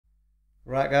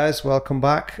Right, guys, welcome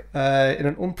back. In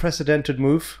an unprecedented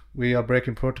move, we are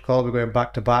breaking protocol. We're going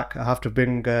back to back. I have to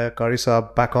bring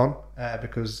Qari back on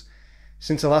because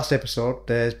since the last episode,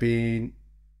 there's been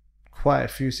quite a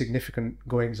few significant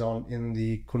goings on in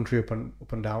the country up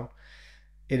and down.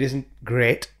 It isn't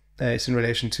great. It's in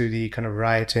relation to the kind of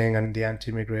rioting and the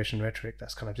anti-immigration rhetoric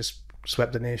that's kind of just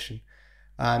swept the nation.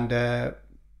 And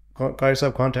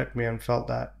Qari contacted me and felt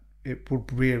that it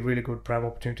would be a really good prime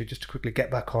opportunity just to quickly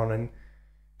get back on and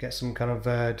get some kind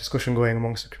of discussion going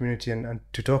amongst the community and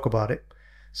to talk about it.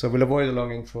 So we'll avoid the long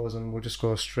intros and we'll just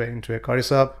go straight into it. Qari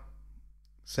Saab,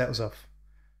 set us off.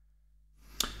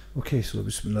 Okay, so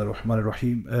Bismillah ar-Rahman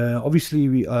ar-Rahim. Obviously,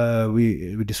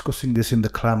 we're discussing this in the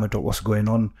climate of what's going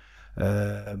on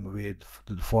with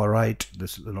the far right.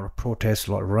 There's a lot of protests,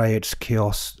 a lot of riots,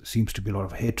 chaos. Seems to be a lot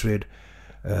of hatred,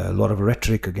 a lot of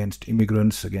rhetoric against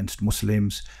immigrants, against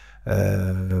Muslims,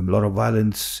 a lot of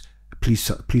violence.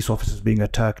 Police officers being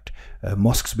attacked,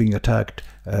 mosques being attacked,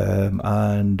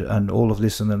 and all of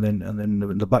this, and then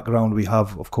in the background we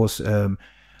have, of course,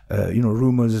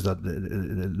 rumors that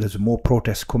there's more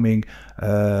protests coming.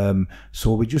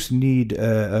 So we just need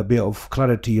a bit of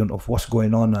clarity of what's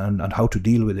going on and how to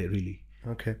deal with it, really.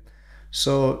 Okay,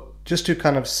 so just to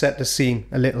kind of set the scene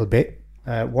a little bit,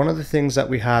 one of the things that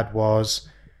we had was,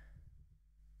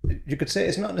 you could say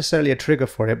it's not necessarily a trigger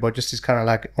for it, but just is kind of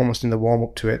like almost in the warm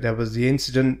up to it. There was the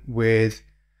incident with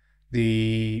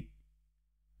the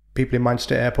people in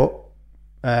Manchester Airport.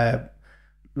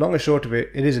 Long and short of it,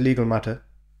 it is a legal matter.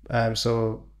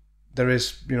 So there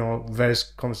is,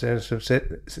 various conversations,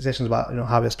 sessions about,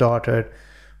 how it started,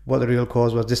 what the real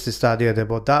cause was, this, that, the other.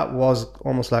 But that was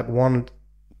almost like one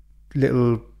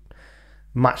little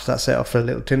match that set off a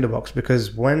little tinderbox,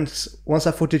 because once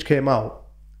that footage came out,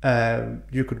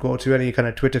 you could go to any kind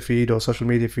of Twitter feed or social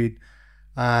media feed,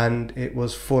 and it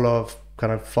was full of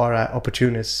kind of far-right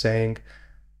opportunists saying,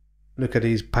 look at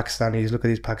these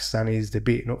Pakistanis, they're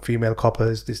beating up female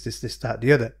coppers, this, that,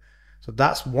 the other. So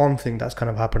that's one thing that's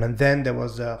kind of happened. And then there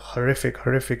was a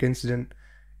horrific incident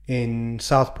in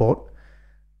Southport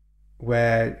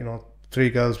where, 3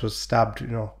 girls were stabbed,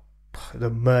 they're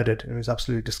murdered, and it was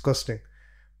absolutely disgusting.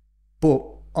 But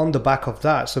on the back of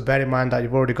that, so bear in mind that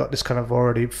you've already got this kind of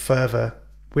already further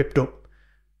whipped up,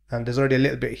 and there's already a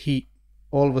little bit of heat.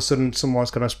 All of a sudden,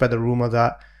 someone's going to spread the rumor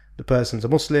that the person's a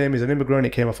Muslim, he's an immigrant, he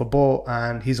came off a boat,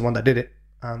 and he's the one that did it.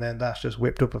 And then that's just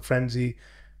whipped up a frenzy.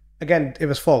 Again, it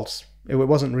was false. It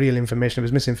wasn't real information, it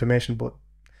was misinformation, but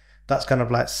that's kind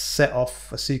of like set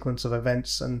off a sequence of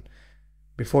events. And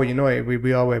before you know it,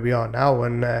 we are where we are now.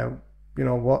 And,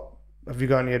 what have you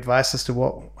got any advice as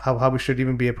to how we should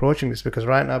even be approaching this? Because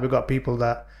right now we've got people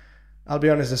that, I'll be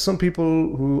honest, there's some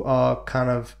people who are kind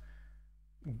of,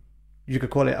 you could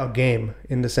call it a game,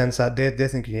 in the sense that they're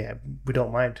thinking, yeah, we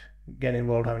don't mind getting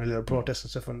involved, having a little protest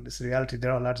and stuff. And it's the reality,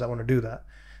 there are lads that want to do that.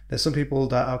 There's some people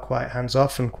that are quite hands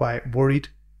off and quite worried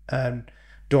and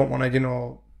don't want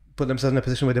to, put themselves in a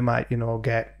position where they might,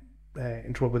 get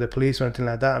in trouble with the police or anything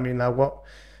like that. I mean, like,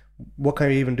 what can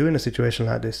you even do in a situation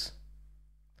like this?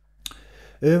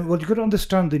 Well, you got to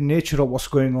understand the nature of what's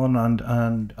going on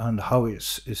and how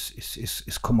it's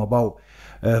come about.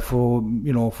 For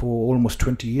almost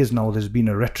 20 years now, there's been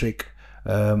a rhetoric,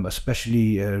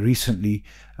 especially recently,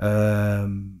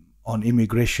 on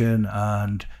immigration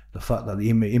and the fact that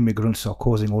the immigrants are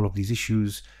causing all of these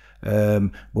issues. But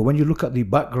when you look at the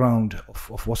background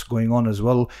of what's going on as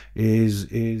well,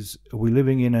 is we're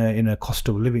living in a cost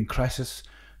of living crisis.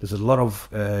 There's a lot of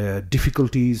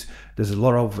difficulties. There's a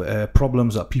lot of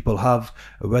problems that people have,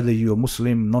 whether you're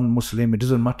Muslim, non-Muslim, it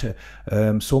doesn't matter.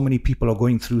 So many people are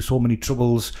going through so many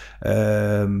troubles.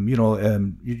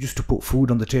 You just to put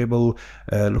food on the table.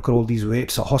 Look at all these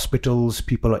waits at hospitals.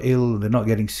 People are ill. They're not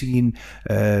getting seen.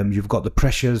 You've got the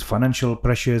pressures, financial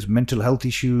pressures, mental health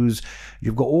issues.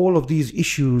 You've got all of these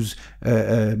issues,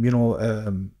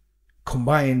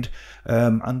 combined,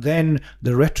 and then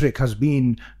the rhetoric has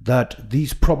been that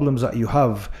these problems that you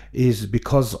have is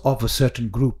because of a certain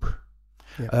group.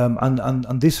 Yeah.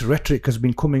 And this rhetoric has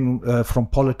been coming from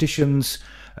politicians,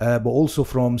 but also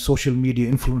from social media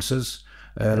influencers,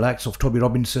 likes of Toby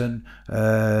Robinson,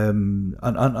 and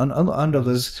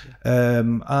others.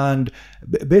 And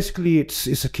basically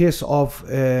it's a case of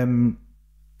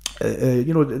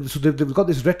so they've got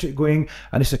this rhetoric going,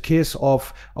 and it's a case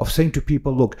of saying to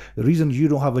people, look, the reason you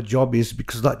don't have a job is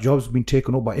because that job's been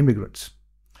taken up by immigrants.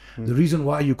 The reason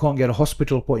why you can't get a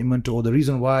hospital appointment, or the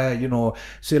reason why,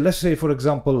 let's say, for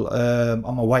example,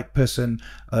 I'm a white person,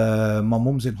 my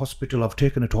mum's in hospital, I've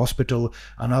taken her to hospital,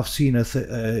 and I've seen her,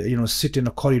 sit in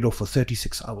a corridor for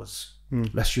 36 hours.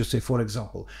 Let's just say, for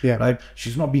example, Yeah. right?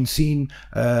 She's not been seen,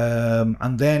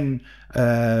 and then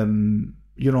I'm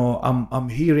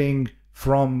hearing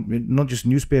from not just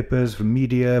newspapers, from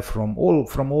media, from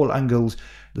all angles.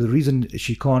 The reason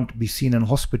she can't be seen in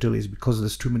hospital is because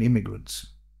there's too many immigrants.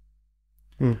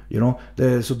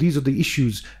 So these are the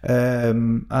issues,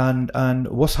 and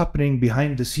what's happening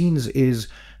behind the scenes is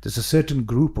there's a certain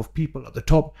group of people at the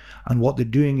top, and what they're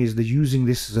doing is they're using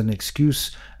this as an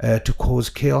excuse to cause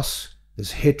chaos.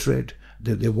 There's hatred.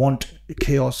 They want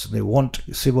chaos. They want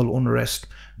civil unrest.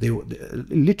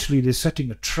 They're setting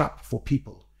a trap for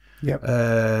people. Yep.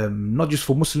 Not just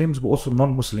for Muslims but also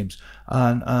non-Muslims,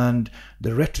 and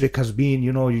the rhetoric has been,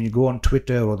 you go on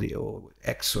Twitter or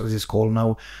X, as it's called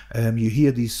now, you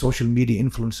hear these social media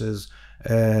influencers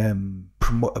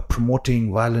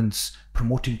promoting violence,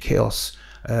 promoting chaos,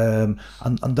 and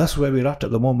that's where we're at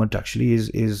the moment. Actually,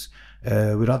 is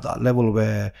we're at that level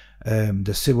where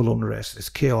there's civil unrest, there's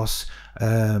chaos.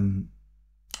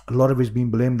 A lot of it's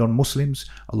been blamed on Muslims.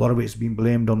 A lot of it's been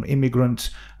blamed on immigrants.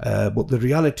 But the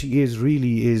reality is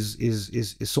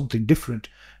something different.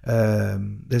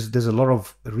 There's a lot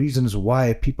of reasons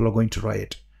why people are going to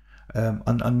riot,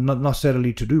 and not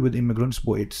necessarily to do with immigrants,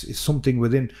 but it's something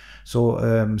within. So,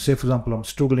 say for example, I'm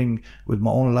struggling with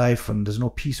my own life, and there's no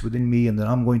peace within me, and then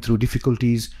I'm going through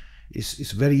difficulties.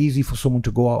 It's very easy for someone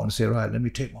to go out and say, right, let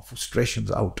me take my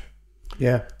frustrations out.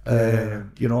 Yeah.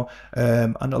 And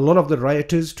a lot of the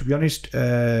rioters, to be honest,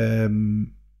 I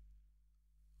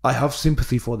have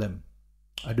sympathy for them.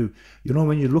 I do.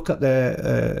 When you look at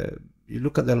their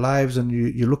lives, and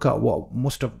you look at what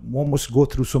must go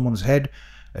through someone's head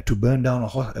to burn down a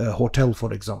hotel,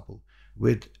 for example,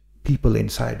 with people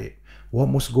inside it. What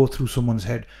must go through someone's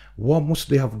head? What must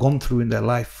they have gone through in their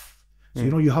life?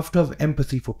 So you have to have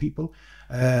empathy for people.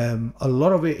 A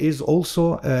lot of it is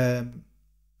also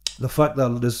the fact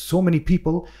that there's so many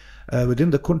people within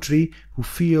the country who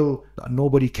feel that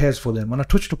nobody cares for them. And I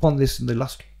touched upon this in the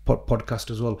last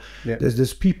podcast as well. Yeah.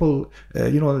 There's people,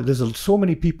 there's so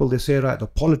many people, they say, right, the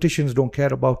politicians don't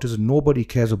care about us, nobody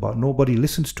cares about, nobody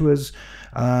listens to us,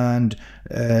 and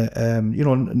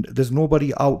there's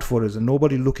nobody out for us and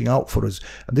nobody looking out for us.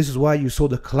 And this is why you saw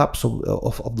the collapse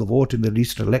of the vote in the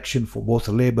recent election for both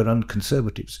Labour and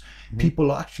Conservatives.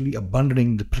 People are actually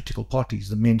abandoning the political parties,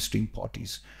 the mainstream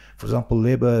parties. For example,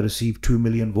 Labour received 2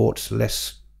 million votes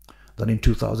less than in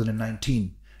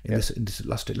 2019 in this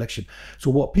last election. So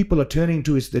what people are turning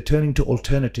to is they're turning to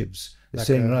alternatives. They're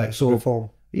saying, right, so reform.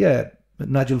 Yeah,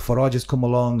 Nigel Farage has come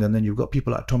along, and then you've got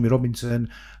people like Tommy Robinson,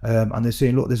 and they're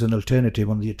saying, look, there's an alternative,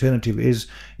 and the alternative is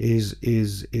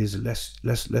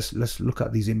let's look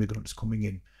at these immigrants coming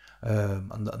in.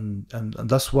 And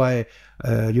that's why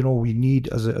we need,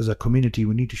 as a community,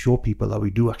 we need to show people that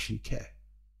we do actually care.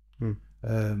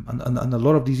 And a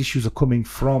lot of these issues are coming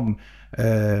from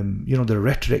the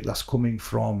rhetoric that's coming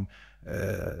from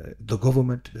the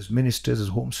government. There's ministers, there's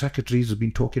home secretaries who've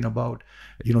been talking about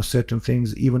certain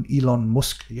things. Even Elon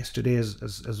Musk yesterday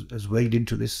has weighed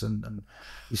into this, and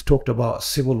he's talked about a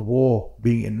civil war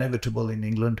being inevitable in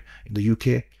England, in the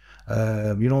UK.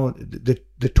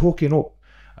 They're talking up,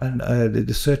 and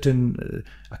there's certain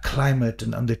climate,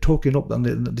 and they're talking up,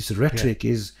 and this rhetoric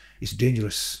is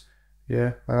dangerous.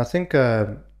 Yeah, and I think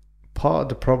part of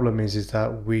the problem is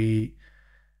that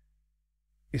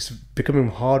it's becoming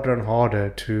harder and harder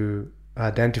to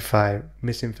identify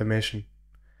misinformation.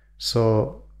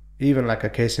 So even like a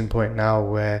case in point now,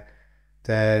 where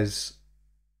there's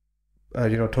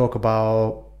talk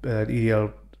about the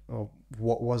EDL, or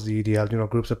what was the EDL,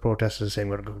 groups of protesters saying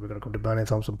we're going to come to Burnley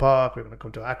Thompson Park, we're going to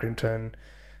come to Accrington,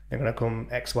 they're going to come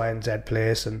X, Y, and Z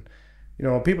place, and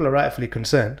people are rightfully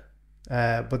concerned.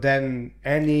 But then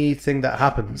anything that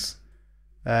happens,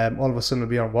 all of a sudden will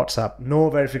be on WhatsApp. No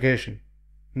verification,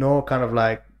 no kind of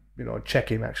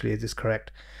checking. Actually, is this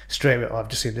correct? Straight away, I've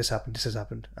just seen this happen. This has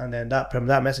happened, and then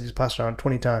that message is passed around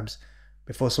 20 times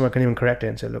before someone can even correct it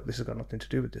and say, "Look, this has got nothing to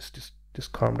do with this.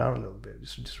 Just calm down a little bit.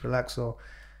 Just relax." So,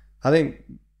 I think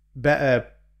better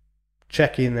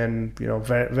checking and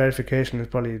verification is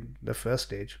probably the first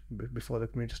stage before the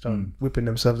community start whipping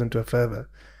themselves into a fervor.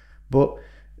 But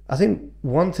I think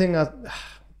one thing, I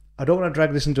don't want to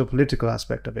drag this into a political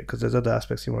aspect of it, because there's other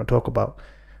aspects you want to talk about,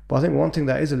 but I think one thing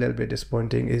that is a little bit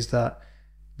disappointing is that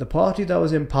the party that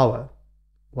was in power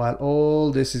while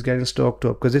all this is getting stoked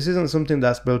up, because this isn't something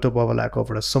that's built up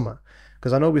over a summer,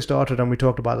 because I know we started and we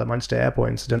talked about the Manchester Airport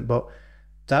incident, but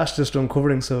that's just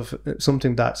uncovering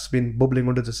something that's been bubbling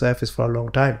under the surface for a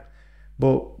long time.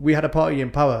 But we had a party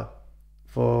in power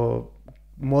for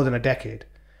more than a decade,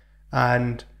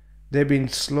 and they've been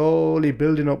slowly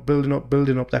building up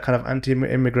that kind of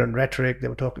anti-immigrant rhetoric. They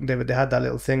were talking. They had that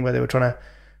little thing where they were trying to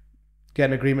get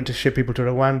an agreement to ship people to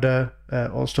Rwanda,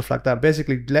 all stuff like that.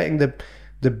 Basically, letting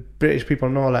the British people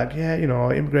know, like, yeah, you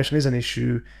know, immigration is an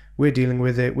issue. We're dealing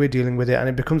with it, and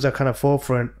it becomes a kind of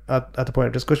forefront at the point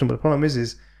of discussion. But the problem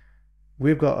is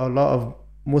we've got a lot of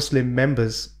Muslim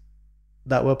members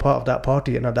that were part of that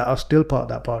party and that are still part of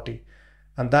that party.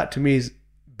 And that to me is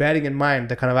bearing in mind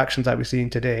the kind of actions that we're seeing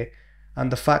today,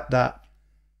 and the fact that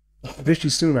Rishi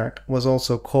Sunak was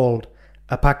also called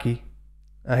a Paki.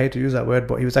 I hate to use that word,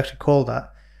 but he was actually called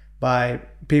that by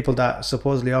people that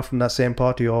supposedly are from that same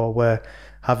party or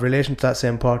have relation to that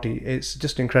same party. It's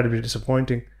just incredibly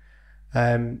disappointing.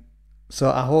 So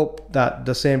I hope that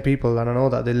the same people, and I know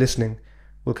that they're listening,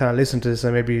 will kind of listen to this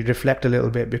and maybe reflect a little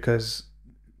bit, because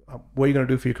what are you going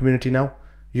to do for your community now?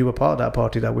 You were part of that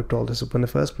party that whipped all this up in the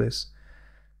first place.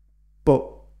 But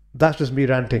that's just me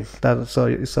ranting.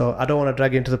 So I don't want to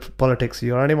drag you into the politics.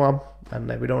 You're an imam, and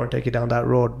we don't want to take you down that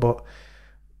road. But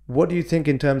what do you think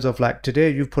in terms of, like,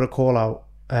 today you've put a call out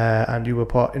and you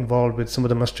were involved with some of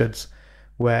the masjids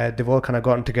where they've all kind of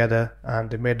gotten together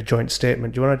and they made a joint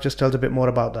statement. Do you want to just tell us a bit more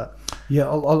about that? Yeah,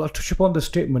 I'll touch upon the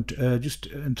statement just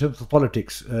in terms of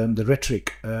politics, the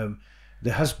rhetoric.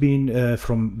 There has been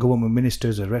from government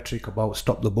ministers a rhetoric about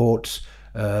stop the boats,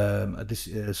 this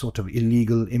sort of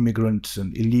illegal immigrants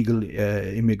and illegal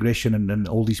immigration, and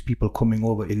all these people coming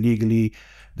over illegally.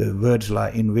 The words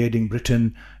like invading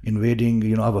Britain,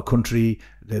 invading, our country.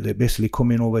 They're basically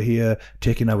coming over here,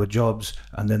 taking our jobs,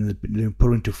 and then they're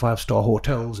put into 5-star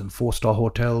hotels and 4-star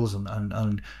hotels,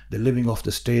 and they're living off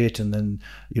the state, and then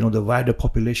the wider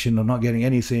population are not getting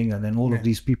anything, and then all of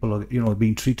these people are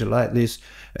being treated like this.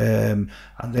 And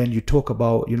then you talk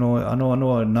about I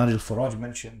know Nigel Farage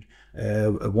mentioned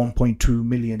 1.2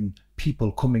 million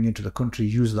people coming into the country.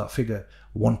 Use that figure,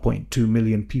 1.2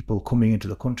 million people coming into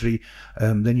the country.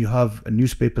 Then you have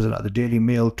newspapers like the Daily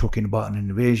Mail talking about an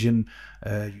invasion.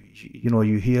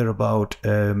 You hear about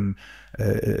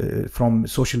from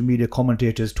social media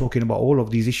commentators talking about all of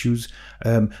these issues.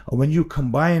 When you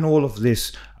combine all of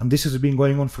this, and this has been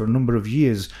going on for a number of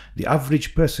years, the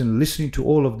average person listening to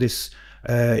all of this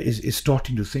is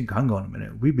starting to think, hang on a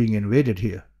minute, we're being invaded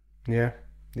here. Yeah.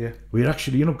 We're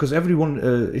actually, because everyone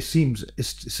it seems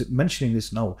is mentioning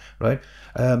this now, right?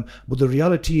 But the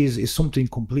reality is something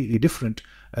completely different.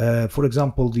 For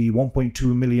example, the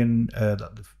 1.2 million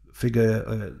that the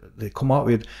figure they come out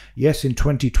with. Yes, in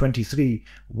 2023,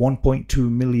 1.2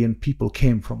 million people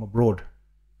came from abroad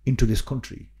into this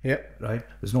country. Yeah, right.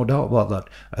 There's no doubt about that,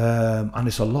 and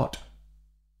it's a lot.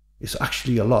 It's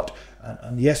actually a lot.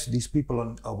 And yes, these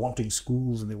people are wanting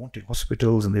schools, and they're wanting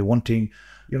hospitals, and they're wanting,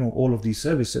 all of these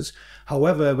services.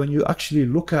 However, when you actually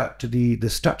look at the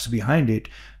stats behind it,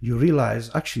 you realize,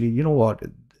 actually, you know what?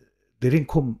 They didn't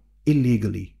come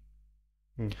illegally.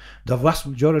 The vast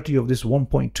majority of this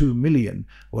 1.2 million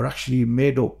were actually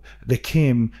made up. They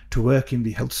came to work in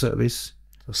the health service,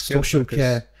 social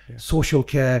care.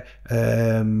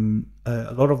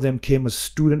 A lot of them came as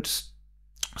student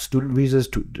visas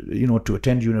to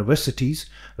attend universities,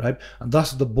 right? And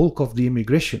that's the bulk of the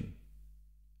immigration,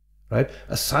 right?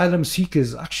 Asylum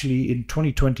seekers, actually in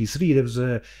 2023, there was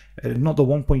not the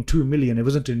 1.2 million. It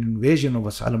wasn't an invasion of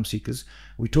asylum seekers.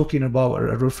 We're talking about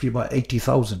roughly about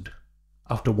 80,000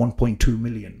 after 1.2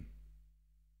 million,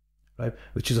 right?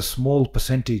 Which is a small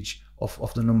percentage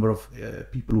of the number of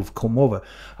people who've come over.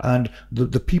 And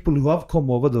the people who have come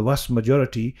over, the vast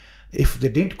majority, if they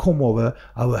didn't come over,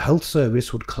 our health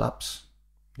service would collapse.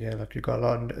 Yeah, like you've got a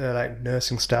lot of like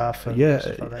nursing staff and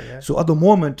stuff like that, yeah. So at the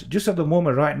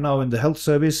moment right now in the health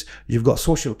service, you've got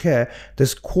social care,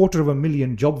 there's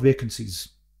 250,000 job vacancies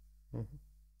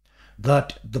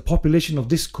that the population of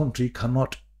this country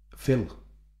cannot fill.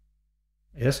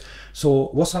 Yes. So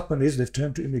what's happened is they've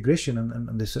turned to immigration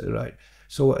and they said, right.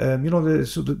 So,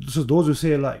 so those who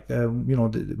say like,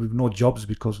 we've no jobs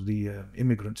because of the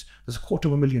immigrants, there's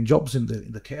 250,000 jobs in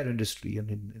the care industry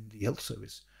and in the health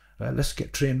service. Right? Let's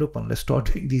get trained up and let's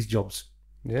start doing these jobs.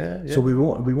 Yeah. So we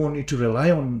won't need to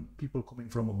rely on people coming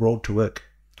from abroad to work.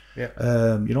 Yeah.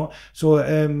 So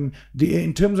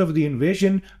in terms of the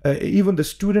invasion, even the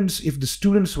students, if the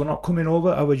students were not coming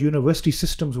over, our university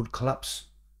systems would collapse.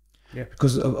 Yeah.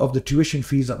 Because of the tuition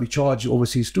fees that we charge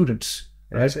overseas students.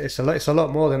 Right? It's a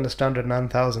lot more than the standard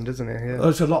 9,000, isn't it? Yeah.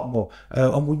 It's a lot more,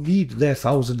 and we need their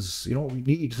thousands. We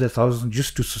need their thousands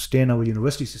just to sustain our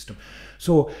university system.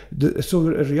 So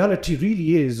the reality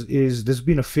really is there's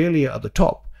been a failure at the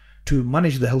top to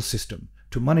manage the health system,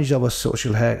 to manage our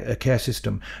social care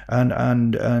system,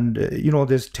 and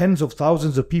there's tens of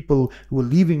thousands of people who are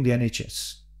leaving the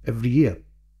NHS every year.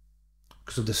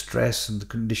 because of the stress and the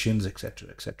conditions, etc.,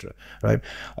 etc. Right?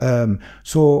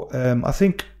 I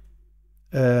think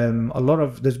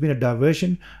there's been a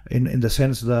diversion in the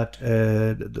sense that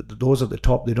those at the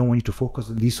top, they don't want you to focus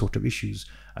on these sort of issues,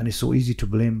 and it's so easy to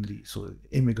blame the sort of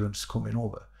immigrants coming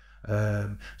over.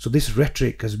 So this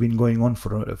rhetoric has been going on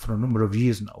for a number of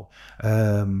years now,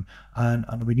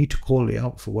 and we need to call it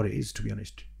out for what it is, to be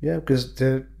honest. Yeah, because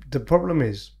the problem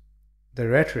is the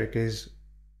rhetoric is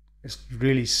it's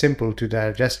really simple to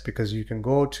digest, because you can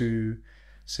go to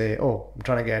say, oh, I'm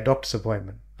trying to get a doctor's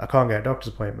appointment. I can't get a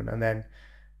doctor's appointment. And then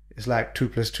it's like 2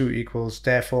 + 2 =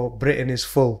 therefore Britain is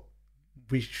full.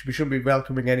 We shouldn't be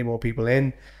welcoming any more people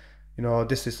in. You know,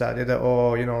 this, that, the other.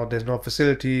 Or, you know, there's no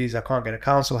facilities. I can't get a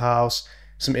council house.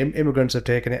 Some immigrants have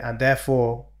taken it. And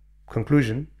therefore,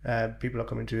 conclusion, people are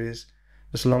coming to is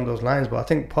just along those lines. But I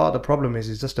think part of the problem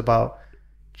is just about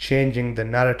changing the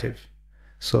narrative,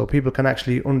 so people can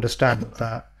actually understand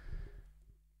that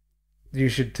you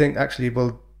should think, actually,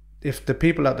 well, if the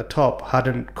people at the top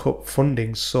hadn't cut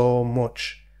funding so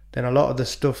much, then a lot of the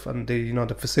stuff and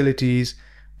the facilities,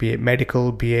 be it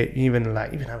medical, be it even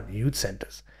having youth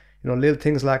centers, little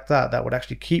things like that would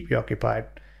actually keep you occupied,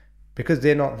 because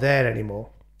they're not there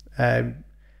anymore.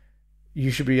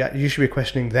 You should be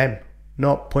questioning them,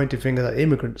 not pointing fingers at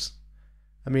immigrants.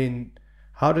 I mean,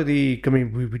 we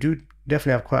do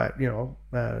definitely have quite,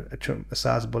 a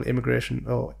sizable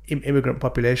immigrant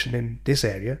population in this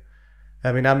area.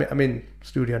 I mean, I'm in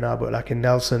studio now, but like in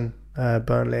Nelson,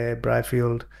 Burnley,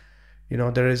 Brighfield,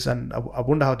 there is, and I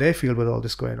wonder how they feel with all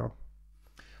this going on.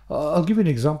 I'll give you an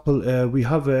example. We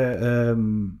have a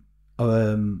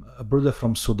brother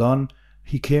from Sudan.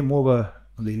 He came over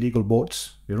on the illegal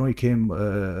boats. He came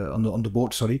on the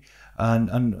boat, sorry.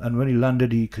 And when he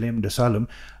landed, he claimed asylum.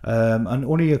 And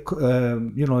only a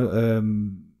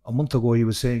month ago, he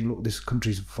was saying, look, this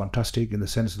country is fantastic in the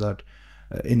sense that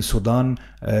in Sudan,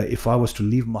 if I was to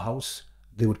leave my house,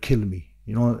 they would kill me.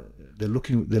 They're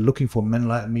looking for men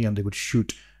like me, and they would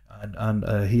shoot. And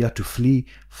he had to flee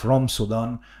from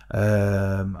Sudan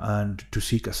and to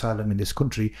seek asylum in this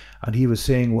country. And he was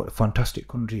saying, what a fantastic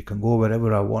country. I can go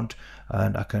wherever I want,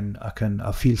 and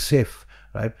I feel safe.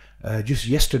 Right. Just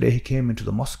yesterday, he came into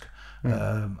the mosque,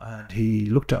 and he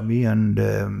looked at me, and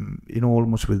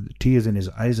almost with tears in his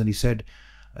eyes, and he said,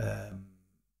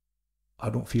 "I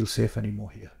don't feel safe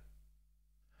anymore here.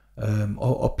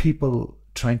 Are people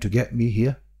trying to get me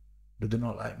here? Do they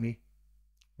not like me?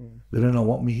 They don't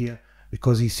want me here."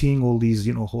 Because he's seeing all these,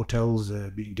 hotels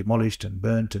being demolished and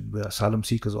burnt, and where asylum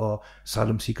seekers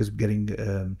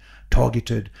getting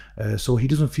targeted. So he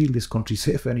doesn't feel this country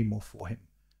safe anymore for him.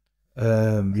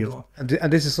 And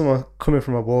this is someone coming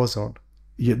from a war zone.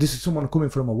 Yeah, this is someone coming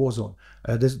from a war zone.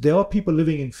 There are people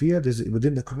living in fear. There's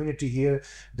within the community here.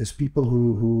 There's people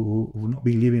who not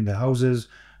been leaving their houses.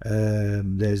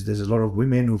 There's a lot of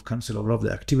women who've cancelled a lot of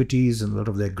their activities and a lot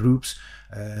of their groups.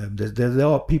 There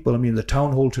are people. I mean, the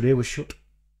town hall today was shut.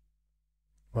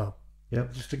 Wow. Yeah,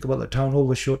 just think about the town hall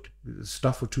was shut. The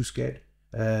staff were too scared.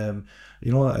 So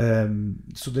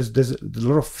there's a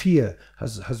lot of fear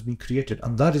has been created,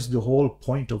 and that is the whole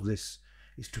point of this,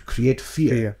 is to create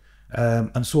fear.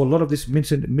 And so a lot of this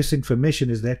misinformation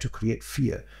is there to create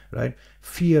fear, right?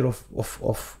 Fear of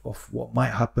what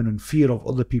might happen, and fear of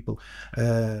other people.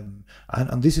 And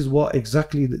this is what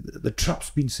exactly the trap's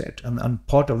been set. And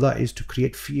part of that is to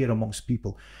create fear amongst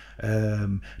people,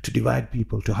 to divide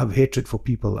people, to have hatred for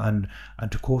people, and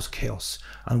to cause chaos.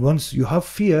 And once you have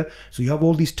fear, so you have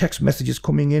all these text messages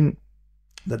coming in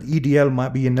that EDL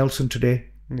might be in Nelson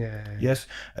today. Yeah. Yes.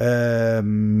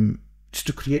 Just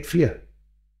to create fear.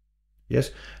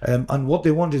 Yes, and what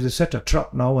they want is to set a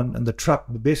trap now, and the trap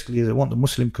basically is they want the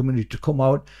Muslim community to come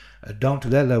out down to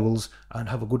their levels and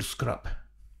have a good scrap.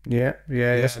 Yeah.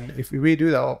 And if we do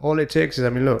that, all it takes is, I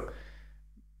mean, look,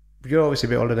 you're obviously a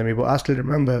bit older than me, but I still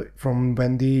remember from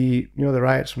when the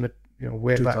riots from the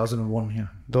way 2001, back, yeah,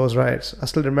 those riots. I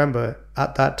still remember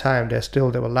at that time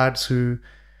there were lads who,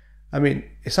 I mean,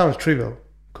 it sounds trivial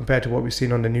compared to what we've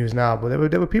seen on the news now, but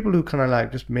there were people who kind of like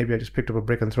I just picked up a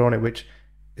brick and thrown it, which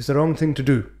is the wrong thing to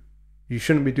do. You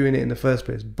shouldn't be doing it in the first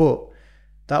place. But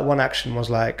that one action was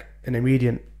like an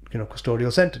immediate,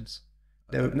 custodial sentence.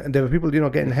 There were people,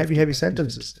 getting heavy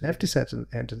sentences, hefty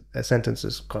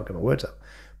sentences. Can't get my words out.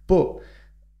 But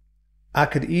I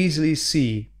could easily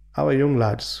see our young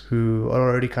lads who are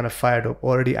already kind of fired up,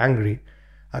 already angry.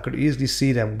 I could easily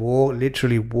see them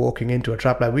literally walking into a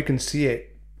trap. Like, we can see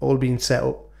it all being set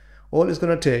up. All it's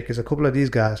going to take is a couple of these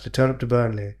guys to turn up to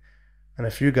Burnley, and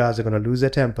a few guys are going to lose their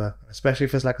temper, especially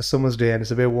if it's like a summer's day and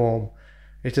it's a bit warm.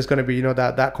 It's just going to be,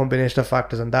 that combination of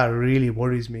factors, and that really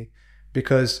worries me,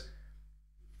 because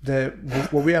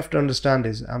what we have to understand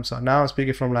is, I'm sorry, now I'm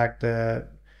speaking from like the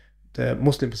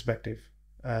Muslim perspective,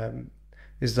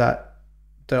 is that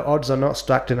the odds are not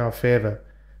stacked in our favor.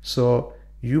 So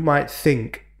you might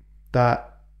think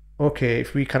that, okay,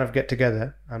 if we kind of get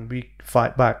together and we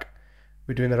fight back,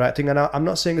 we're doing the right thing. And I'm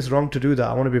not saying it's wrong to do that.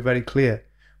 I want to be very clear.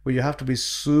 But you have to be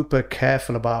super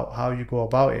careful about how you go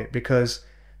about it, because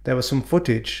there was some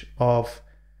footage of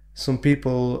some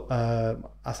people,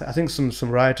 I think some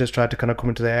rioters tried to kind of come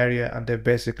into the area, and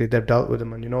they've dealt with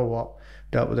them, and you know what,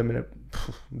 dealt with them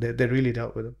they really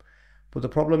dealt with them. But the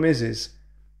problem is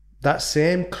that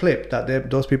same clip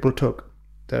that those people took,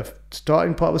 the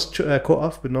starting part was cut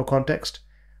off with no context,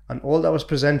 and all that was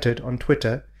presented on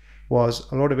Twitter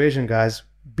was a lot of Asian guys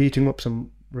beating up some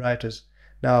rioters.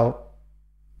 Now,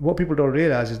 what people don't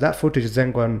realize is that footage is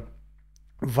then gone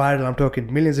viral. I'm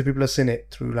talking millions of people have seen it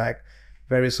through like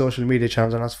various social media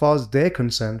channels, and as far as they're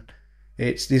concerned,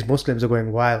 it's these Muslims are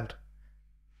going wild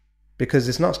because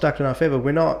it's not stacked in our favor.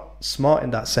 We're not smart in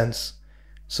that sense,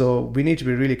 so we need to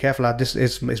be really careful. This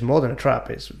is more than a trap.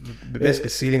 It's basically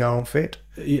sealing our own fate.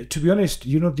 To be honest,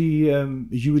 you know,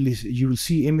 you will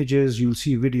see images, you will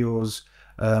see videos,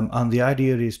 and the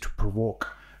idea is to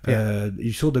provoke.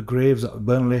 You saw the graves at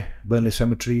Burnley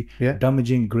Cemetery,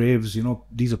 damaging graves. You know,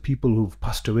 these are people who've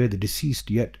passed away, they're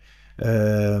deceased yet.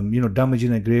 You know,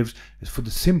 damaging their graves is for the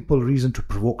simple reason to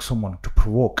provoke someone, to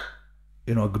provoke,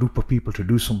 you know, a group of people to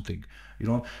do something. You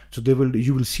know, so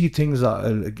you will see things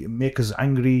that make us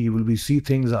angry. You will see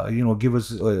things that, you know, give us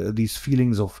these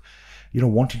feelings of, you know,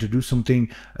 wanting to do something,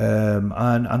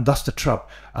 and that's the trap.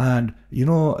 And you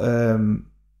know,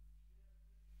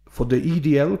 for the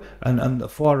EDL and the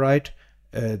far right,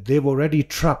 they've already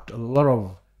trapped a lot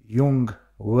of young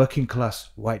working class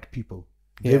white people.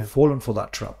 They've fallen for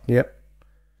that trap.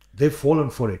 They've fallen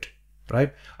for it,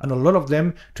 right? And a lot of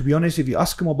them, to be honest, if you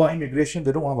ask them about immigration,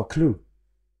 they don't have a clue.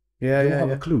 They don't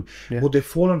have a clue. But they've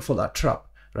fallen for that trap,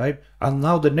 right? And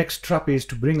now the next trap is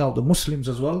to bring out the Muslims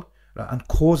as well, right, and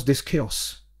cause this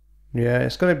chaos.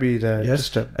 It's going to be the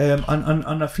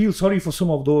and I feel sorry for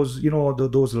some of those, you know,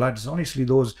 those lads. Honestly,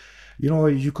 those, you know,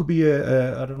 you could be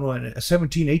I don't know, a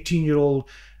 17, 18-year-old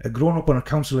grown up on a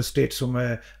council estate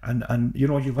somewhere, and you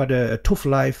know, you've had a tough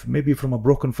life, maybe from a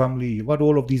broken family, you've had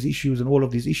all of these issues and all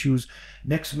of these issues.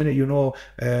 Next minute, you know,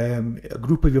 a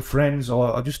group of your friends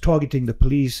are just targeting the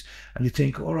police, and you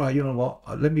think, all right, you know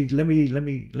what, let me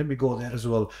go there as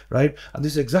well, right? And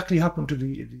this exactly happened to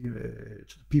the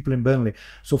people in Burnley.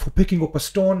 So for picking up a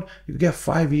stone, you get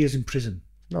 5 years in prison.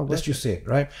 No, let's just say,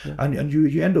 right? And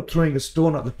you end up throwing a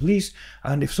stone at the police.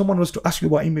 And if someone was to ask you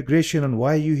about immigration and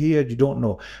why are you here, you don't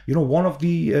know. You know, one of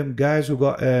the guys who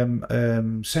got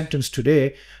sentenced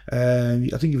today, I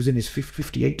think he was in his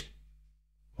 58.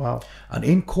 Wow. And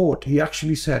in court, he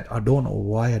actually said, I don't know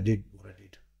why I did what I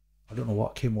did. I don't know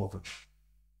what came over me.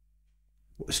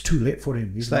 It's too late for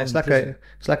him. It's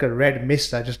like a red mist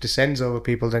that just descends over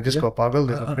people and just go boggled.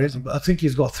 I think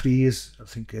he's got 3 years. I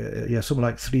think something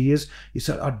like 3 years. He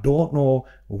said, I don't know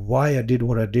why I did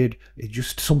what I did.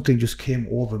 Something just came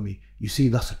over me. You see,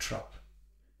 that's a trap.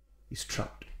 He's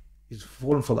trapped. He's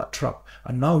fallen for that trap.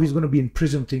 And now he's going to be in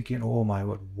prison thinking, oh my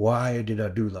God, why did I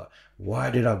do that?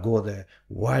 Why did I go there?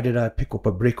 Why did I pick up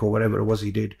a brick or whatever it was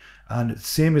he did? And the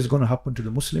same is going to happen to the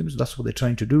Muslims. That's what they're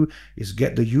trying to do, is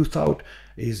get the youth out,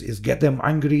 is get them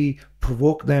angry,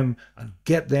 provoke them, and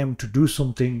get them to do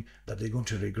something that they're going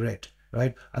to regret,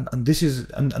 right? And this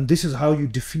is how you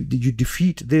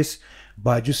defeat this,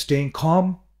 by just staying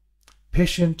calm,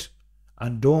 patient,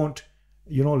 and don't,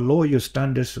 you know, lower your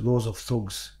standards to those of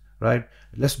thugs, right?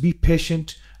 Let's be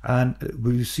patient, and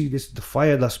we'll see the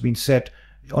fire that's been set.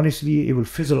 Honestly, it will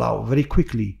fizzle out very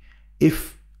quickly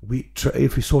if we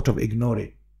sort of ignore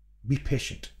it. Be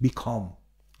patient, be calm,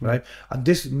 right? And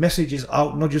this message is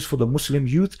out not just for the Muslim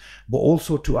youth, but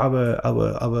also to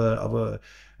our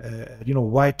you know,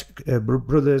 white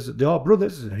brothers. They are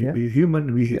brothers, human,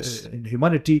 in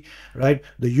humanity, right?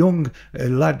 The young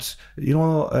lads, you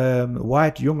know,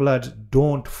 white young lads,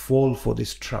 don't fall for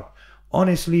this trap.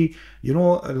 Honestly, you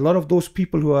know, a lot of those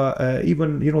people who are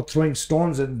even, you know, throwing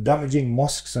stones and damaging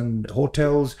mosques and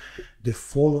hotels, they've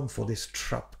fallen for this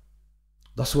trap.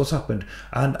 That's what's happened.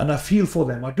 And I feel for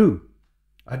them. I do.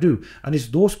 And it's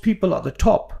those people at the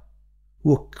top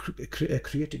who are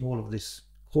creating all of this,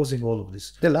 causing all of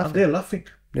this. They're laughing. And they're laughing.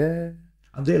 Yeah.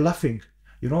 And they're laughing.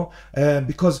 You know,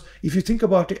 because if you think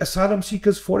about it, asylum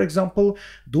seekers, for example,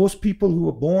 those people who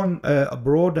were born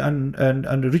abroad and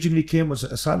originally came as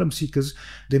asylum seekers,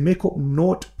 they make up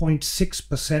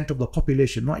 0.6% of the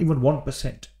population, not even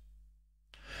 1%.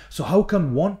 So how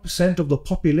can 1% of the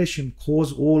population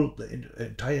cause all the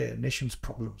entire nation's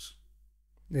problems?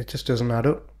 It just doesn't add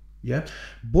up. Yeah,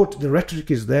 but the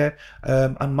rhetoric is there,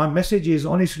 and my message is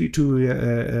honestly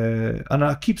to, and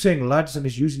I keep saying lads, and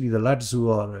it's usually the lads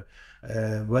who are,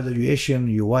 whether you're Asian,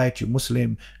 you're white, you're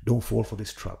Muslim, don't fall for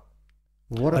this trap.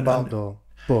 What about though?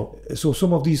 But so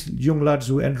some of these young lads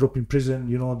who ended up in prison,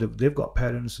 you know, they've got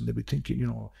parents, and they'll be thinking, you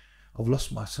know, I've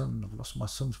lost my son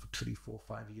for 3, 4,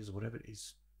 5 years, whatever it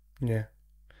is. Yeah,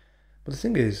 but the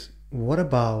thing is, what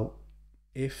about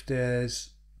if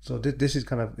there's, so this is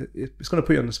kind of, it's going to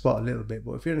put you on the spot a little bit,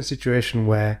 but if you're in a situation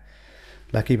where,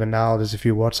 like even now, there's a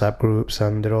few WhatsApp groups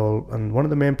and they're all, and one of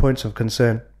the main points of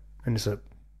concern, and it's a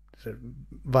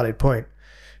valid point,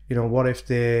 you know, what if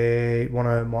they want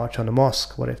to march on the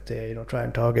mosque? What if they, you know, try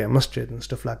and target a masjid and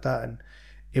stuff like that? And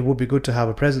it would be good to have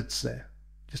a presence there,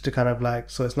 just to kind of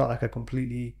like, so it's not like a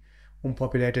completely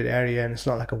unpopulated area, and it's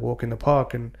not like a walk in the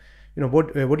park. And you know,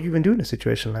 what do you even do in a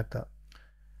situation like that?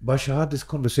 Bash, I had this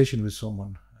conversation with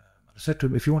someone. I said to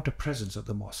him, if you want a presence at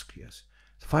the mosque, yes,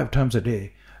 5 times a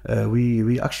day,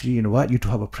 we actually invite you to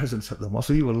have a presence at the mosque.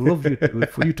 We will love you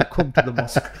for you to come to the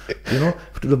mosque, you know,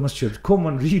 to the masjid. Come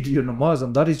and read your namaz,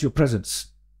 and that is your presence.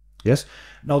 Yes.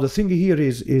 Now the thing here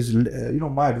is you know,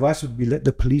 my advice would be let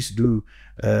the police do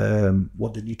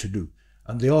what they need to do,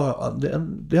 and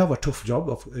they have a tough job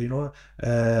of, you know,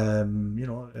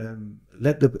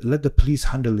 let the police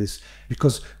handle this,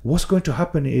 because what's going to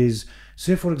happen is,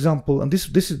 say for example, and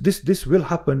this will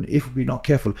happen if we're not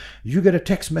careful. You get a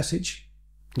text message,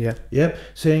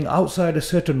 saying outside a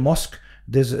certain mosque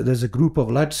there's a group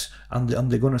of lads, and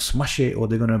they're going to smash it, or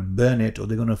they're going to burn it, or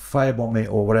they're going to firebomb it,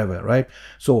 or whatever, right?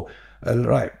 So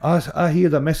right, I hear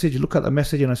the message, look at the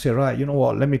message, and I say, right, you know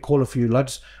what, let me call a few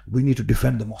lads, we need to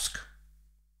defend the mosque.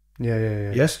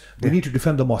 Yes, we need to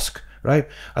defend the mosque, right?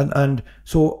 And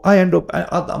so I end up at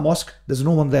that mosque, there's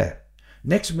no one there.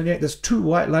 Next minute, there's 2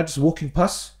 white lads walking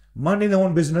past, minding their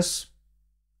own business,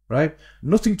 right?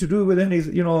 Nothing to do with any,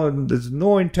 you know, there's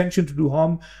no intention to do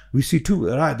harm. We see 2,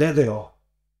 right, there they are.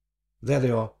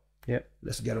 Yeah,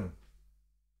 let's get them.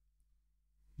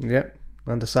 Yeah,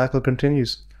 and the cycle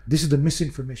continues. This is the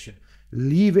misinformation.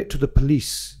 Leave it to the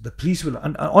police. The police will,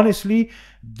 and honestly,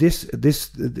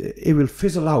 it will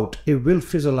fizzle out. It will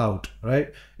fizzle out,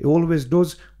 right? It always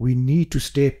does. We need to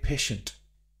stay patient.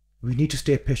 We need to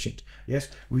stay patient. Yes,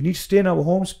 we need to stay in our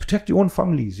homes, protect your own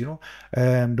families. You know,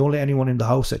 don't let anyone in the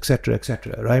house, etc.,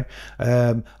 etc. Right?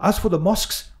 As for the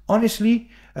mosques, honestly,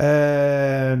 we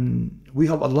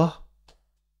have Allah.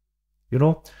 You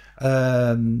know.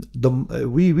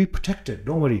 We protect it,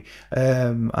 don't worry,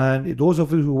 and those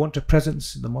of you who want a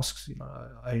presence in the mosques, you know,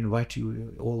 I invite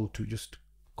you all to just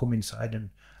come inside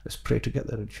and let's pray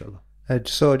together, inshallah.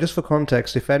 So just for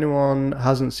context, if anyone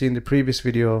hasn't seen the previous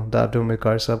video that I've done with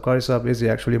Qari Sahib is the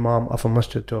actual Imam of a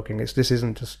masjid talking. This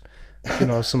isn't just, you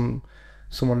know,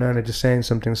 someone learned just saying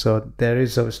something. So there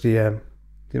is obviously you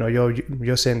know,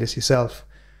 you're saying this yourself,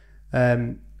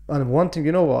 and one thing,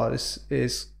 you know what,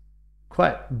 is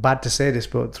quite bad to say this,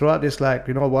 but throughout this, like,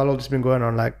 you know, while all this has been going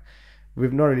on, like,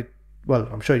 we've not really, well,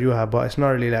 I'm sure you have, but it's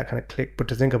not really like kind of clicked, but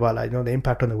to think about, like, you know, the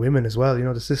impact on the women as well, you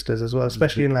know, the sisters as well,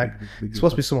 especially in like, it's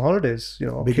supposed to be some holidays, you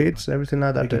know, kids, everything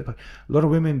like that. A lot of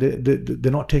women,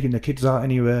 they're not taking their kids out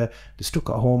anywhere, they're stuck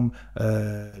at home,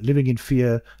 living in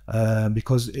fear,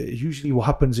 because usually what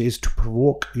happens is, to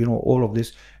provoke, you know, all of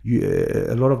this,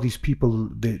 a lot of these people,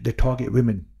 they target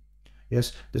women.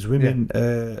 Yes, there's women,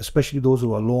 especially those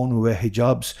who are alone, who wear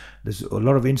hijabs. There's a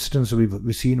lot of instances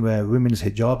we've seen where women's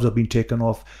hijabs have been taken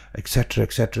off, etc.,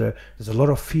 etc. There's a lot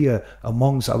of fear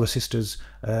amongst our sisters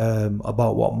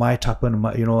about what might happen,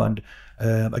 you know, and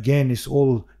again, it's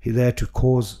all there to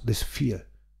cause this fear,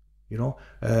 you know.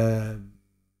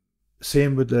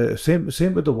 Same with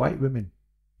the white women.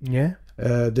 Yeah,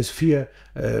 there's fear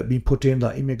being put in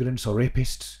that immigrants are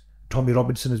rapists. Tommy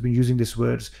Robinson has been using these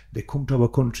words. They come to our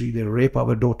country, they rape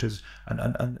our daughters,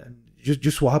 and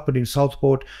just what happened in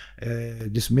Southport,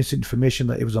 this misinformation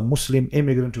that it was a Muslim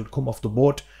immigrant who had come off the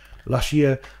boat last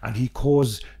year, and he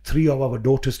caused 3 of our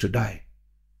daughters to die.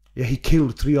 Yeah, he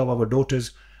killed 3 of our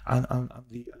daughters, and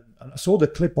I saw the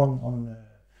clip on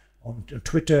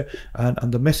Twitter,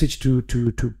 and the message to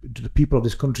the people of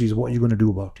this country is, what are you going to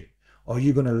do about it? Are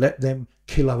you going to let them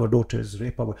kill our daughters,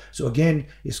 rape our? So again,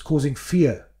 it's causing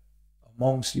fear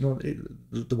amongst, you know,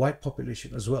 the white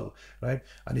population as well, right?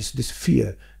 And it's this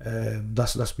fear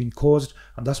that's been caused,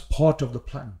 and that's part of the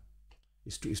plan,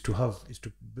 is to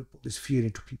put this fear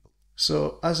into people.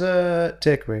 So as a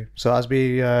takeaway, so as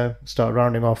we start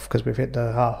rounding off, because we've hit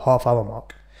the half hour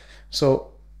mark,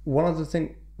 so one of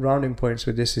the rounding points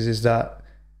with this is that,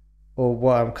 or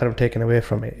what I'm kind of taking away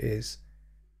from it is,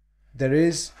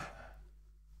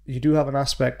 you do have an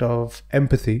aspect of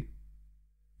empathy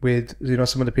with, you know,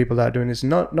 some of the people that are doing this.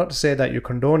 Not to say that you're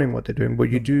condoning what they're doing, but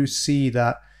you do see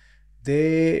that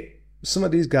some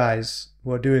of these guys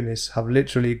who are doing this have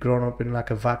literally grown up in like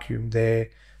a vacuum. They're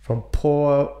from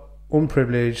poor,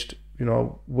 unprivileged, you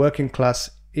know, working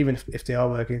class, even if they are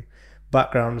working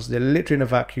backgrounds. They're literally in a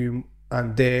vacuum,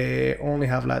 and they only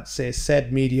have, like, say,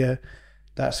 said media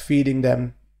that's feeding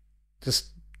them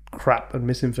just crap and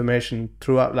misinformation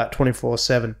throughout, like,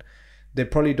 24/7. They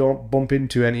probably don't bump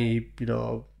into any, you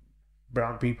know,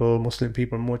 brown people, Muslim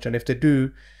people much, and if they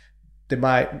do, they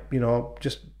might, you know,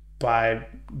 just by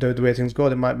the way things go,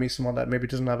 they might meet someone that maybe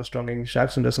doesn't have a strong English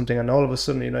accent or something, and all of a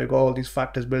sudden, you know, you got all these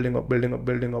factors building up,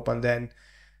 and then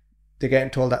they're getting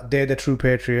told that they're the true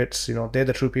patriots, you know, they're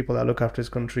the true people that look after this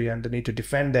country and they need to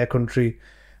defend their country,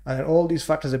 and then all these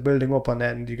factors are building up, and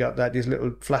then you got these little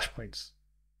flashpoints,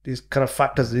 these kind of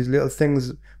factors, these little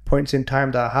things, points in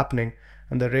time that are happening,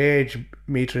 and the rage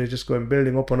meter is just going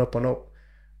building up and up and up,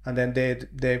 and then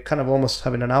they're kind of almost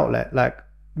having an outlet, like,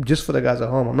 just for the guys at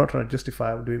home. I'm not trying to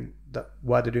justify doing that,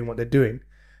 why they're doing what they're doing,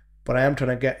 but I am trying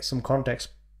to get some context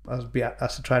as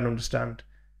to try and understand,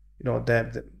 you know,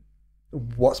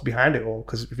 what's behind it all.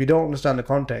 Because if you don't understand the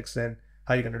context, then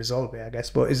how are you going to resolve it, I guess?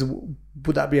 But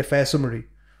would that be a fair summary?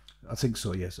 I think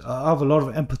so, yes. I have a lot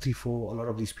of empathy for a lot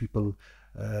of these people.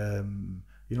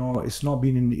 You know, it's not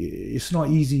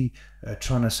easy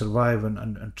trying to survive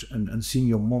and seeing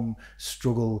your mum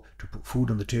struggle to put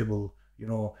food on the table. You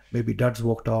know, maybe dad's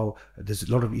walked out, there's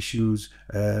a lot of issues,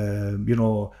 you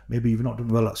know, maybe you've not done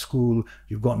well at school,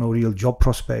 you've got no real job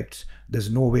prospects, there's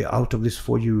no way out of this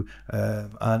for you,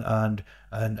 and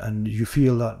you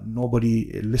feel that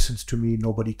nobody listens to me,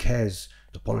 nobody cares,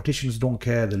 the politicians don't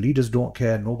care, the leaders don't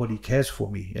care, nobody cares for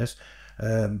me, yes,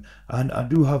 and I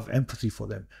do have empathy for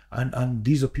them, and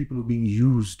these are people who are being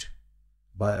used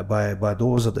by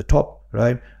those at the top,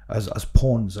 right, as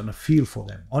pawns, and I feel for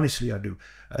them, honestly I do.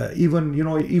 Even, you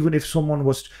know, even if someone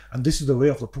was, and this is the way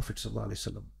of the Prophet sallallahu alaihi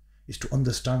wasallam, is to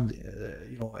understand,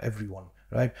 you know, everyone,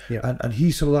 right? Yeah. And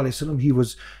he sallallahu alaihi wasallam, he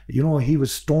was, you know, he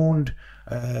was stoned,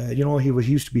 you know, he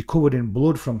used to be covered in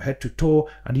blood from head to toe,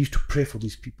 and he used to pray for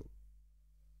these people.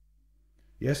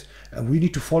 Yes, and we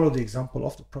need to follow the example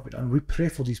of the Prophet, and we pray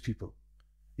for these people.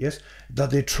 Yes,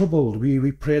 that they're troubled.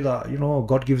 We pray that, you know,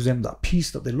 God gives them that peace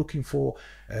that they're looking for,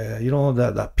 you know,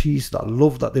 that peace, that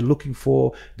love that they're looking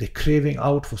for. They're craving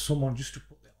out for someone just to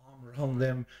put their arm around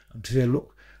them and to say,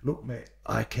 look, mate,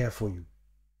 I care for you.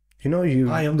 You know,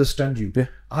 I understand you. Yeah.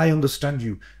 I understand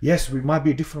you. Yes, we might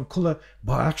be a different color,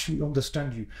 but I actually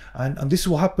understand you. And this is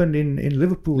what happened in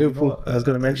Liverpool. Liverpool, you know, I was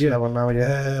going to mention that one now,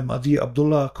 yeah. At the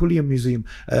Abdullah Kuliya Museum,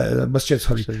 Masjid,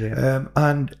 sorry.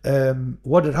 And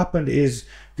what had happened is,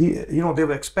 you know, they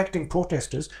were expecting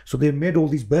protesters, so they made all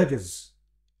these burgers.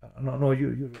 No,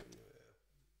 you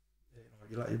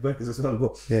like your burgers as well,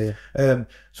 but yeah.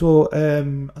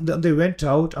 And they went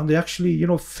out and they actually, you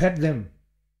know, fed them.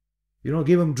 You know,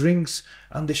 gave them drinks,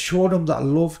 and they showed them that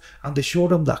love, and they showed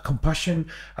them that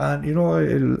compassion, and you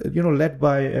know, led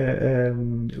by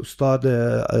Ustad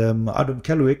Adam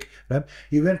Kelwick, right?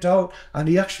 He went out and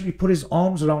he actually put his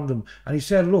arms around them, and he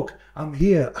said, "Look, I'm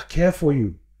here. I care for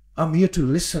you. I'm here to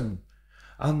listen."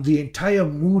 And the entire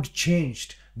mood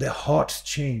changed. Their hearts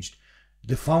changed.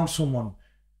 They found someone.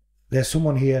 There's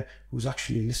someone here who's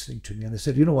actually listening to me, and they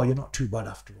said, "You know what? You're not too bad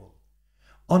after all."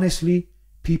 Honestly.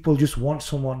 People just want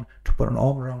someone to put an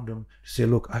arm around them to say,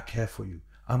 look, I care for you.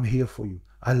 I'm here for you.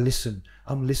 I listen.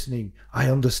 I'm listening. I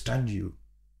understand you.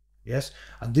 Yes?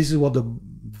 And this is what the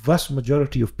vast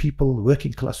majority of people,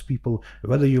 working class people,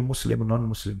 whether you're Muslim or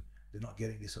non-Muslim, they're not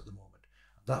getting this at the moment.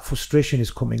 That frustration is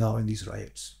coming out in these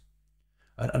riots.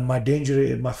 And my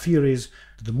fear is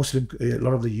that a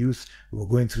lot of the youth who are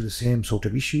going through the same sort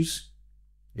of issues,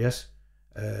 yes,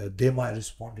 they might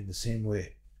respond in the same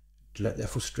way, to let their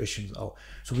frustrations out.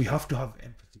 So we have to have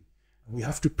empathy. We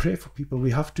have to pray for people.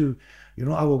 We have to, you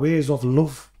know, our ways of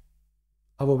love,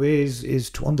 our ways is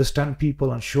to understand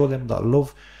people and show them that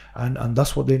love, and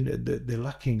that's what they're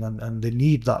lacking, and they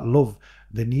need that love.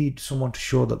 They need someone to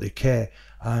show that they care.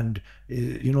 And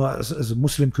you know, as a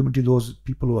Muslim community, those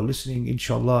people who are listening,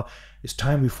 inshallah, it's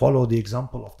time we follow the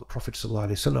example of the Prophet sallallahu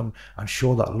alaihi wasallam and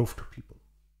show that love to people.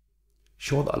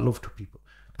 Show that love to people.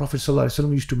 Prophet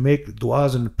ﷺ used to make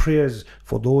du'as and prayers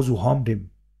for those who harmed him.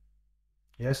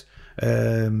 Yes,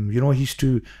 you know, he used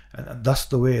to, and that's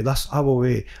the way, that's our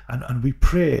way, and we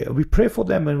pray for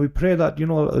them, and we pray that, you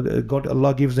know, God,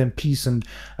 Allah gives them peace, and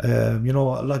you know,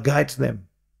 Allah guides them.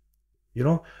 You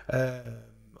know,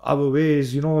 our way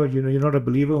is, you know, you're not a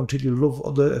believer until you love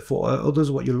others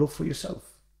what you love for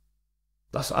yourself.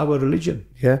 That's our religion.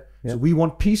 Yeah. So we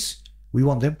want peace. We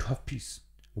want them to have peace.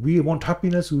 We want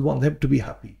happiness. We want them to be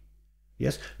happy.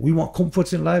 Yes, we want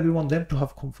comforts in life. We want them to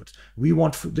have comforts. We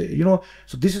want, so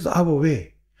this is our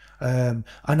way. And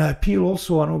I appeal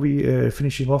also, I know we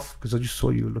finishing off, because I just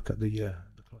saw you look at the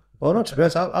clock. Well, not to be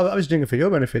honest, I was doing it for your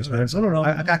benefits, man. No.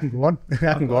 I can go on. I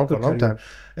can go on for a long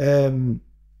time.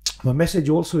 My message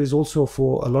also is also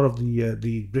for a lot of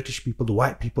the British people, the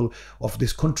white people of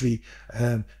this country.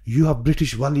 You have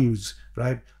British values,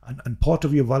 right? And part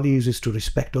of your values is to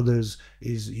respect others.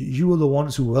 Is you are the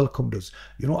ones who welcomed us.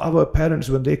 Our parents,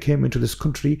 when they came into this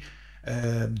country,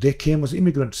 they came as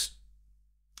immigrants.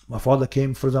 My father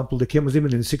came, for example, they came as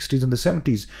immigrants in the 60s and the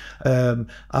 70s,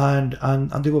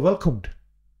 and they were welcomed.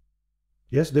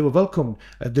 Yes, they were welcomed.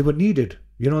 They were needed.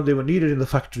 They were needed in the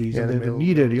factories, and they were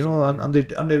needed.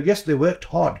 Yes, they worked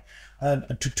hard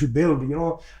and to build.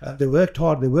 They worked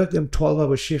hard. They worked them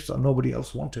 12-hour shifts that nobody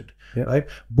else wanted. Yeah. Right.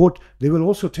 But they will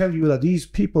also tell you that these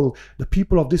people, the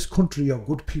people of this country, are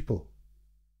good people.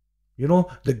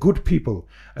 They're good people.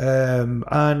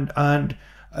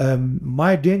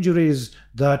 My danger is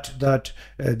that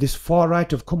this far right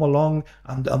have come along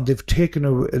and they've taken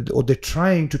away, or they're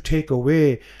trying to take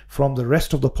away from the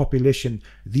rest of the population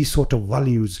these sort of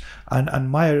values. And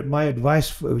my advice,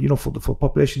 for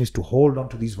population is to hold on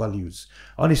to these values.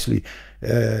 Honestly,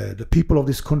 the people of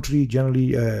this country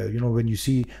generally, when you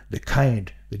see the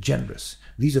kind, the generous,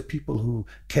 these are people who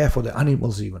care for the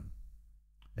animals even.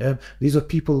 These are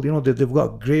people, they've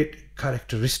got great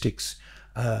characteristics.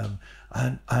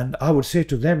 And I would say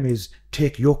to them is,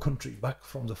 take your country back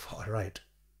from the far right.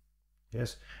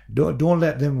 Yes, don't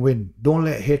let them win. Don't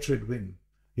let hatred win.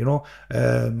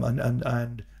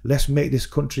 And let's make this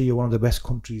country one of the best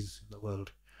countries in the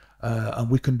world, and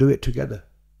we can do it together.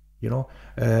 We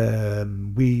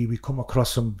come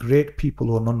across some great people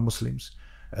who are non-Muslims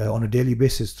on a daily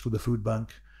basis through the food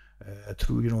bank.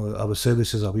 Through our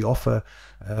services that we offer,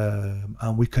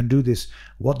 and we can do this.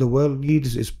 What the world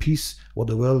needs is peace. What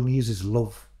the world needs is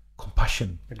love,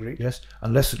 compassion. Agreed. Yes,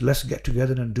 and let's get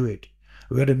together and do it.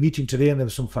 We had a meeting today, and there were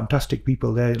some fantastic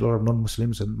people there, a lot of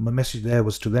non-Muslims, and my message there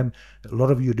was to them: a lot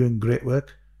of you are doing great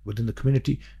work within the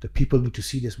community. The people need to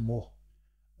see this more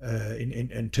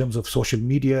in terms of social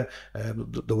media,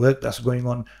 the work that's going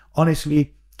on.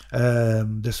 Honestly.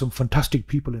 There's some fantastic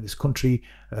people in this country,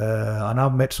 and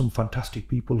I've met some fantastic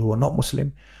people who are not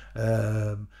Muslim,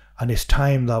 and it's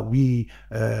time that we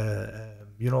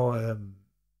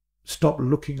stop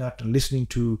looking at and listening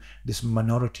to this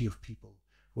minority of people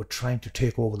who are trying to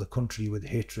take over the country with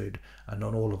hatred and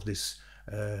on all of this.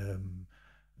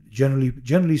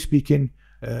 Generally speaking,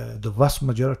 the vast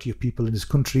majority of people in this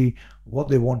country, what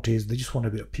they want is, they just want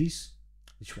a bit of peace.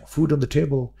 They just want food on the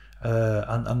table,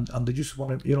 and they just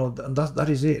want to, and that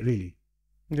is it, really.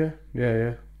 Yeah.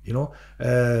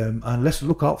 And let's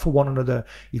look out for one another.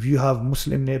 If you have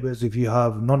Muslim neighbors, if you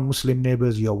have non-Muslim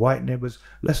neighbors, your white neighbors,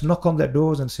 let's knock on their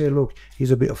doors and say, look, here's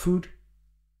a bit of food,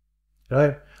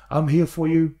 right? I'm here for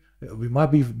you. We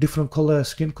might be different color,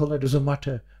 skin color, doesn't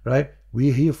matter, right?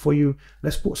 We're here for you.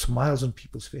 Let's put smiles on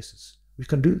people's faces. We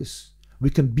can do this.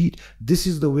 We can beat. This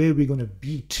is the way we're going to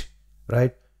beat,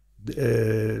 right?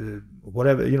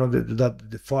 Whatever that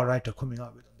the far right are coming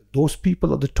out with. Those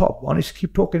people at the top, honestly,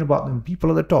 keep talking about them. People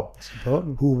at the top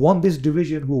who want this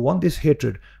division, who want this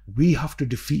hatred. We have to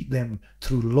defeat them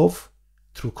through love,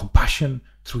 through compassion,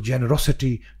 through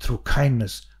generosity, through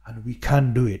kindness, and we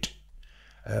can do it.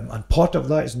 And part of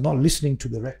that is not listening to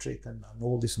the rhetoric and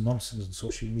all this nonsense on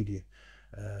social media.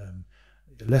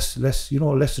 Let's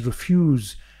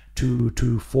refuse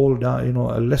to fall down,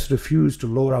 let's refuse to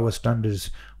lower our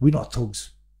standards. We're not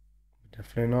thugs.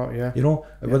 Definitely not, yeah.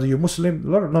 Whether you're Muslim, a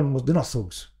lot of non-Muslims, they're not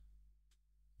thugs.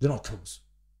 They're not thugs.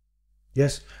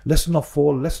 Yes, let's not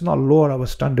fall, let's not lower our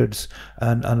standards,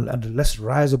 and let's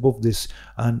rise above this,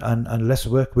 and let's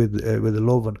work with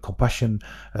love and compassion,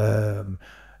 and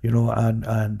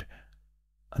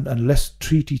let's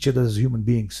treat each other as human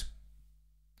beings.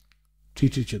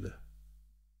 Treat each other.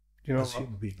 I'll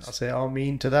say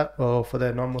Ameen to that, or for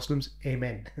the non-Muslims,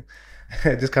 Amen.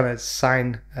 Just kind of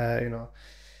sign,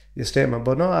 your statement.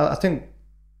 But no, I think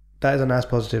that is a nice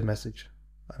positive message,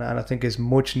 and I think it's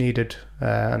much needed,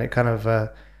 and it kind of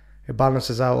it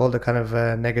balances out all the kind of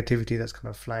negativity that's kind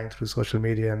of flying through social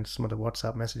media, and some of the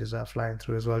WhatsApp messages that are flying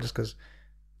through as well, just because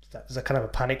there's a kind of a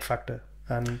panic factor.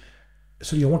 And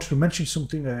so you wanted to mention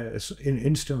something, an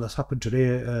incident that's happened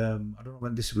today. I don't know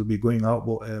when this will be going out,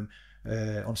 but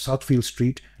on Southfield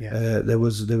Street, there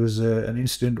was an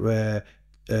incident where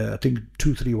I think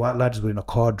 2-3 white lads were in a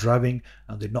car driving,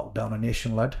 and they knocked down an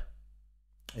Asian lad.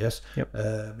 Yes. Yep.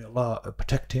 May Allah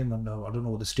protect him, and I don't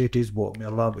know what the state is, but may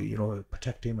Allah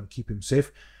protect him and keep him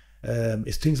safe.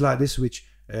 It's things like this which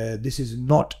This is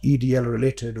not EDL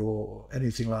related or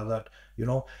anything like that.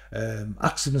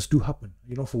 Accidents do happen.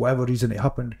 For whatever reason it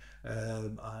happened,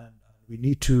 and we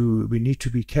need to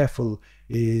be careful.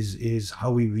 Is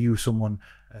how we view someone,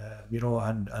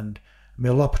 and may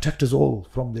Allah protect us all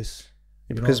from this.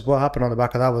 Because what happened on the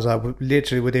back of that was like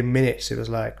literally within minutes it was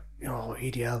like,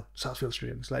 EDL, Southfield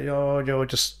Street. It's like, yo,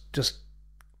 just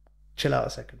chill out a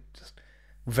second. Just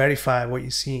verify what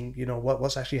you're seeing.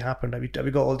 What's actually happened. Have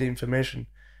you got all the information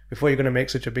before you're going to make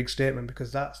such a big statement?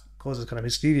 Because that causes kind of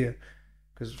hysteria.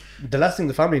 Because the last thing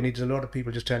the family needs is a lot of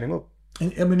people just turning up.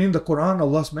 I mean, in the Quran,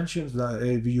 Allah mentions that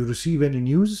if you receive any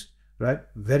news, right,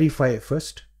 verify it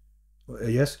first.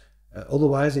 Yes,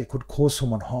 otherwise it could cause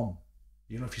someone harm.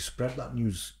 If you spread that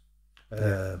news.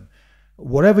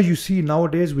 Whatever you see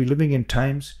nowadays, we're living in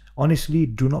times. Honestly,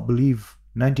 do not believe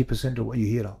 90% of what you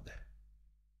hear out there.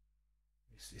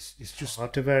 It's just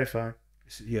hard to verify.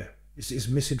 It's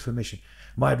misinformation.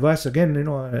 My advice again,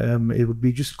 it would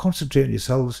be just concentrate on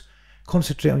yourselves,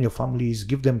 concentrate on your families,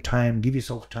 give them time, give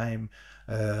yourself time,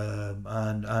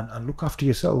 and look after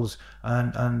yourselves,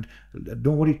 and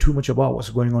don't worry too much about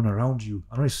what's going on around you.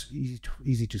 I know it's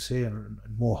easy to say and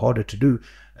more harder to do,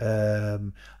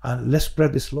 and let's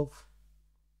spread this love.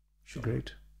 Sure.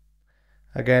 Great.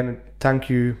 Again, thank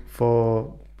you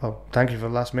for the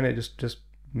last minute just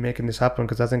making this happen,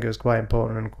 because I think it was quite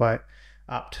important and quite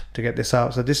apt to get this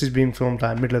out. So this is being filmed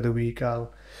like middle of the week.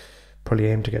 I'll probably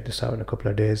aim to get this out in a couple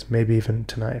of days, maybe even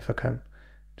tonight if I can.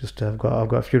 Just I've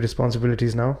got a few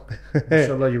responsibilities now.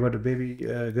 Mashallah, you got a baby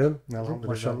girl.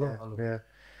 Mashallah. Yeah.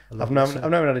 I've not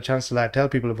even had a chance to like tell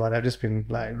people about it. I've just been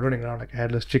like running around like a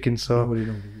headless chicken. So I'm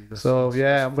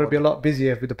going to be a lot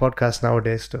busier with the podcast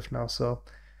nowadays stuff now. So,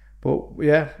 but we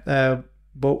are going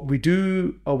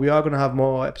to have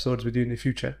more episodes with you in the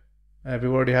future. We've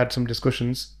already had some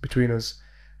discussions between us,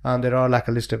 and there are like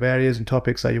a list of areas and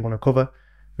topics that you want to cover.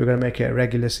 We're going to make it a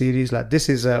regular series. Like this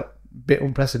is a bit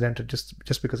unprecedented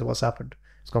just because of what's happened.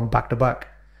 It's gone back to back.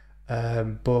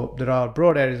 But there are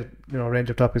broad areas, range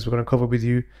of topics we're going to cover with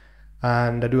you,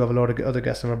 and I do have a lot of other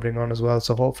guests I'm going to bring on as well.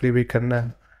 So hopefully we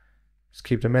can just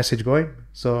keep the message going.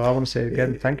 So I want to say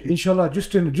again, thank you. Inshallah,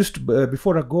 just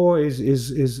before I go,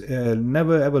 is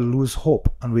never ever lose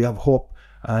hope, and we have hope.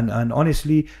 And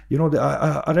honestly,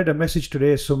 I read a message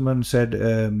today. Someone said,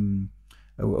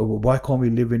 "Why can't we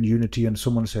live in unity?" And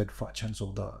someone said, "Fat chance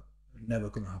of that, never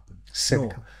gonna happen."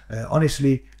 Cynical. No,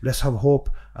 honestly, let's have hope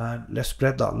and let's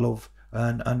spread that love.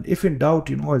 And if in doubt,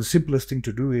 the simplest thing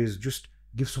to do is just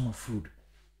give someone food,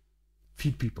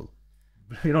 feed people.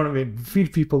 You know what I mean?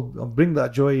 Feed people, bring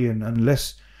that joy in, and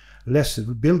let's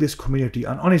build this community.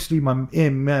 And honestly, my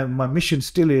aim, my mission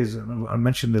still is, and I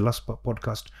mentioned the last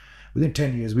podcast, within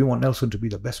 10 years, we want Nelson to be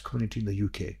the best community in the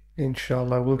UK.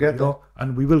 Inshallah, we'll get there.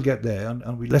 And we will get there.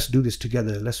 And let's do this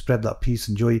together. Let's spread that peace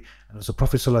and joy. And as the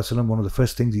Prophet ﷺ, one of the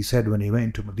first things he said when he went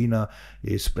into Medina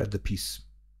is spread the peace.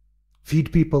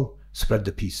 Feed people, spread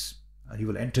the peace. And you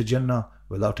will enter Jannah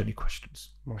without any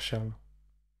questions. MashaAllah.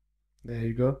 There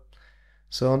you go.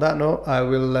 So on that note, I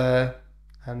will,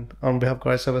 and on behalf of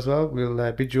Qari as well,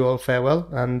 we'll bid you all farewell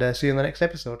and see you in the next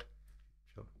episode.